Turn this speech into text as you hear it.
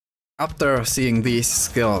After seeing these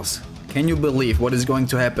skills, can you believe what is going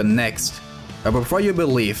to happen next? But before you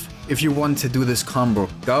believe, if you want to do this combo,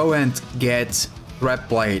 go and get Thread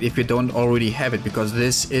Blade if you don't already have it, because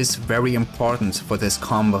this is very important for this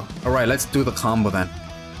combo. Alright, let's do the combo then.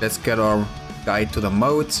 Let's get our guy to the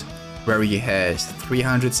mode, where he has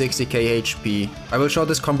 360k HP. I will show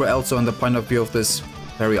this combo also in the point of view of this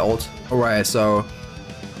very old. Alright, so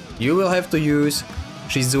you will have to use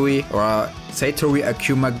Shizui or Satori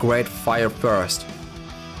Akuma Great Fire first.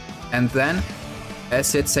 And then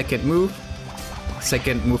Acid second move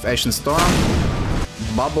Ashen Storm,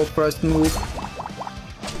 Bubble first move,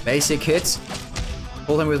 basic hits,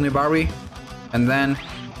 pull him with Nibari, and then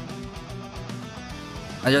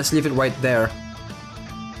I just leave it right there.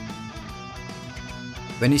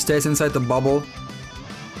 When he stays inside the bubble,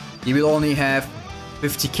 he will only have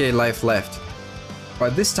 50k life left.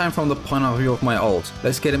 But this time from the point of view of my ult.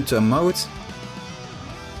 Let's get him to a mode.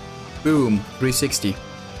 Boom, 360.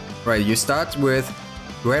 Right, you start with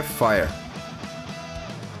Great Fire.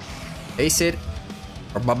 Acid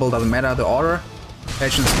or Bubble, doesn't matter the order.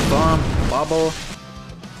 Ashen Storm, Bubble,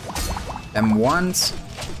 M1s,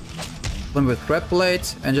 him with Thread Blade,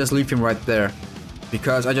 and just leave him right there.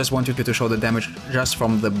 Because I just want you to show the damage just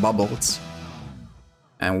from the bubbles.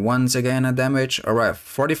 And once again a damage. Alright,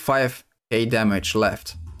 45k damage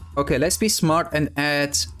left. Okay, let's be smart and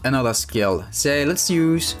add another skill. Say, let's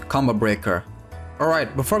use Combo Breaker.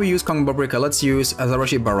 Alright, before we use Combo Breaker, let's use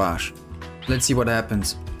Azarashi Barrage. Let's see what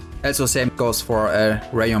happens. Also same goes for a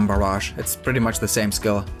Rayon Barrage. It's pretty much the same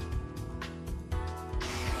skill.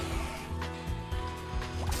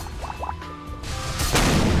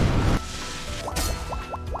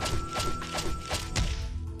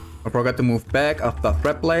 I forgot to move back after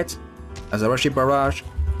Thread Blade. Azarashi Barrage.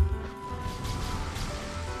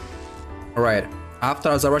 Alright, after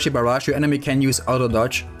Azarashi Barrage, your enemy can use auto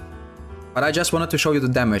dodge. But I just wanted to show you the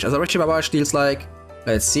damage. Azarashi Barrage deals like,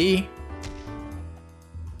 let's see,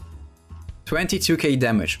 22k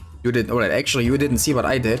damage. You did, alright, actually you didn't see what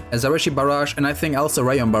I did. Azarashi Barrage and I think also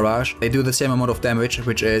Rayon Barrage, they do the same amount of damage,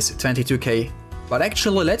 which is 22k. But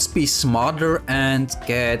actually let's be smarter and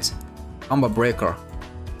get Combo Breaker.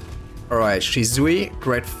 Alright, Shizui,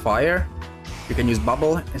 Great Fire. You can use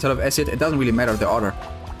Bubble instead of Acid, it doesn't really matter the order.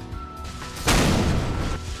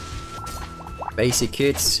 Basic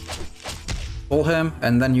hits, pull him,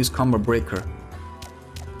 and then use Combo Breaker.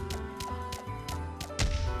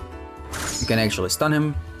 You can actually stun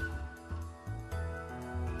him.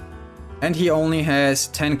 And he only has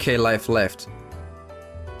 10k life left.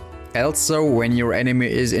 Also, when your enemy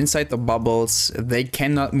is inside the bubbles, they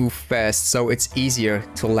cannot move fast, so it's easier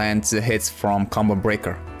to land the hits from Combo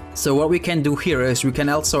Breaker. So what we can do here is we can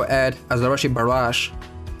also add Azarashi Barrage,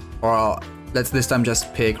 or let's this time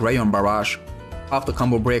just pick Rayon Barrage after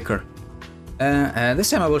Combo Breaker. And this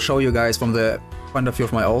time I will show you guys from the point of view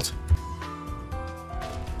of my ult.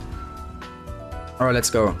 Alright, let's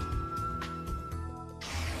go.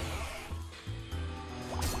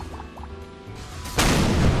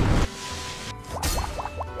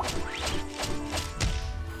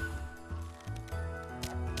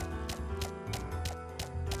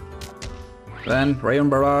 Then Rayon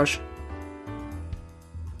Barrage.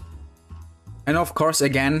 And of course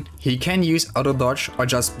again, he can use auto dodge or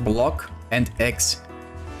just block and X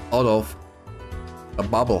out of a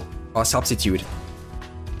bubble or substitute.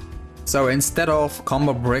 So instead of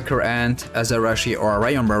Combo Breaker and Azarashi or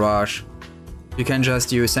Rayon Barrage, you can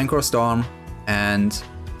just use Synchro Storm and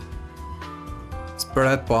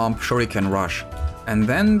Spirit Bomb Shuriken Rush. And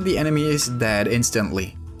then the enemy is dead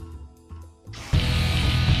instantly.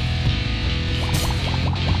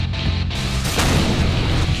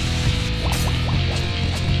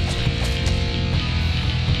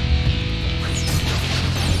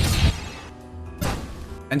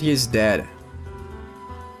 And he is dead.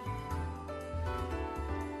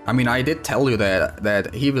 I mean, I did tell you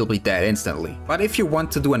that he will be dead instantly. But if you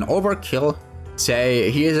want to do an overkill, say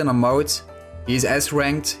he is in a mode, he is S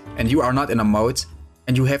ranked, and you are not in a mode,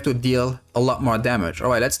 and you have to deal a lot more damage.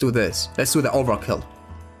 Alright, let's do this. Let's do the overkill.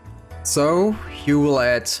 So, you will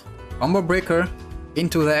add Combo Breaker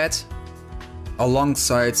into that,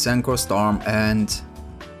 alongside Synchro Storm and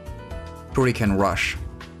Shuriken Rush.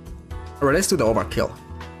 Alright, let's do the overkill.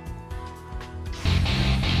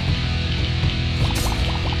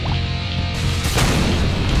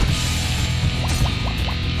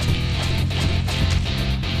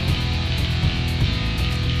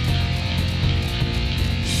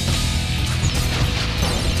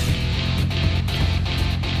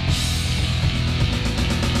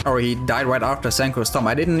 Or he died right after Synchro Storm.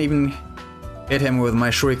 I didn't even hit him with my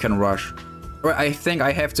Shuriken Rush. Alright, I think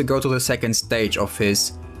I have to go to the second stage of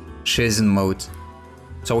his Shizen mode.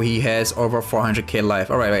 So he has over 400k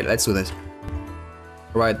life. Alright, right, let's do this.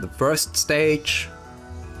 Alright, the first stage.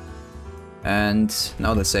 And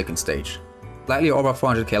now the second stage. Slightly over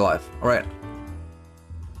 400k life. Alright.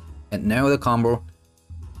 And now the combo.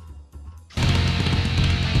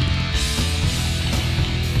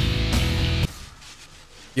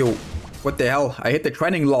 Yo, what the hell? I hit the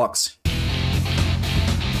training logs.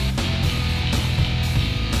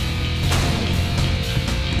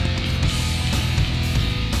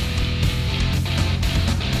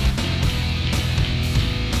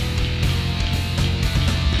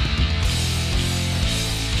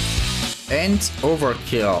 And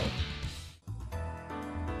overkill.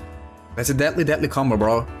 That's a deadly combo,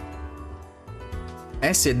 bro.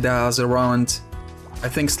 Acid does around, I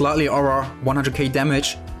think, slightly over 100k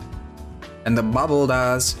damage. And the bubble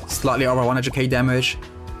does slightly over 100k damage.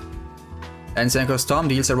 And Senko Storm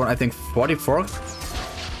deals around, I think,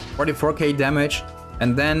 44k damage.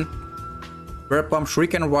 And then Bird Bomb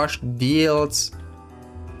Shuriken Rush deals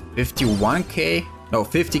 51k? No,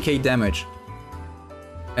 50k damage.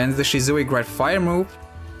 And the Shizui Great Fire move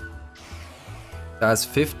does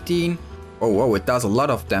 15. Oh, whoa, it does a lot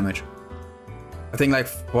of damage. I think like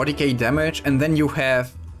 40k damage. And then you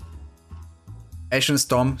have Ashen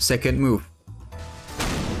Storm second move,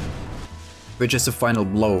 which is the final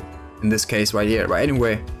blow in this case right here. But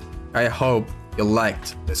anyway, I hope you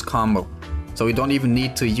liked this combo. So you don't even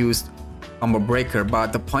need to use Combo Breaker.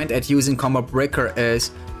 But the point at using Combo Breaker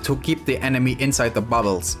is to keep the enemy inside the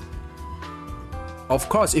bubbles. Of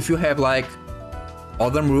course, if you have like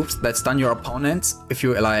other moves that stun your opponents, if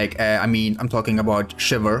you like, I'm talking about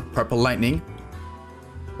Shiver, Purple Lightning.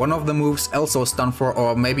 One of the moves also stun for,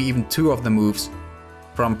 or maybe even two of the moves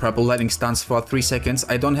from Purple Lightning stuns for 3 seconds.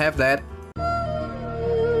 I don't have that.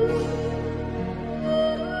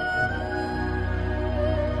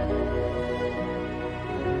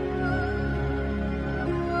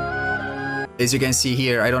 As you can see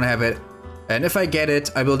here, I don't have it. And if I get it,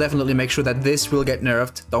 I will definitely make sure that this will get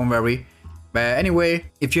nerfed, don't worry. But anyway,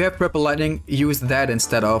 if you have Purple Lightning, use that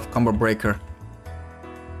instead of Combo Breaker.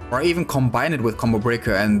 Or even combine it with Combo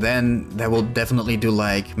Breaker, and then that will definitely do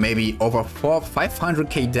like maybe over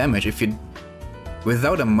 500k damage if you...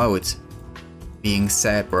 without a mode. Being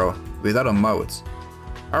said, bro, without a mode.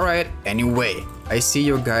 Alright, anyway, I see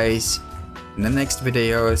you guys in the next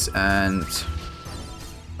videos, and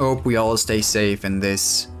hope we all stay safe in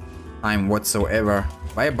this time whatsoever.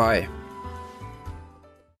 Bye bye.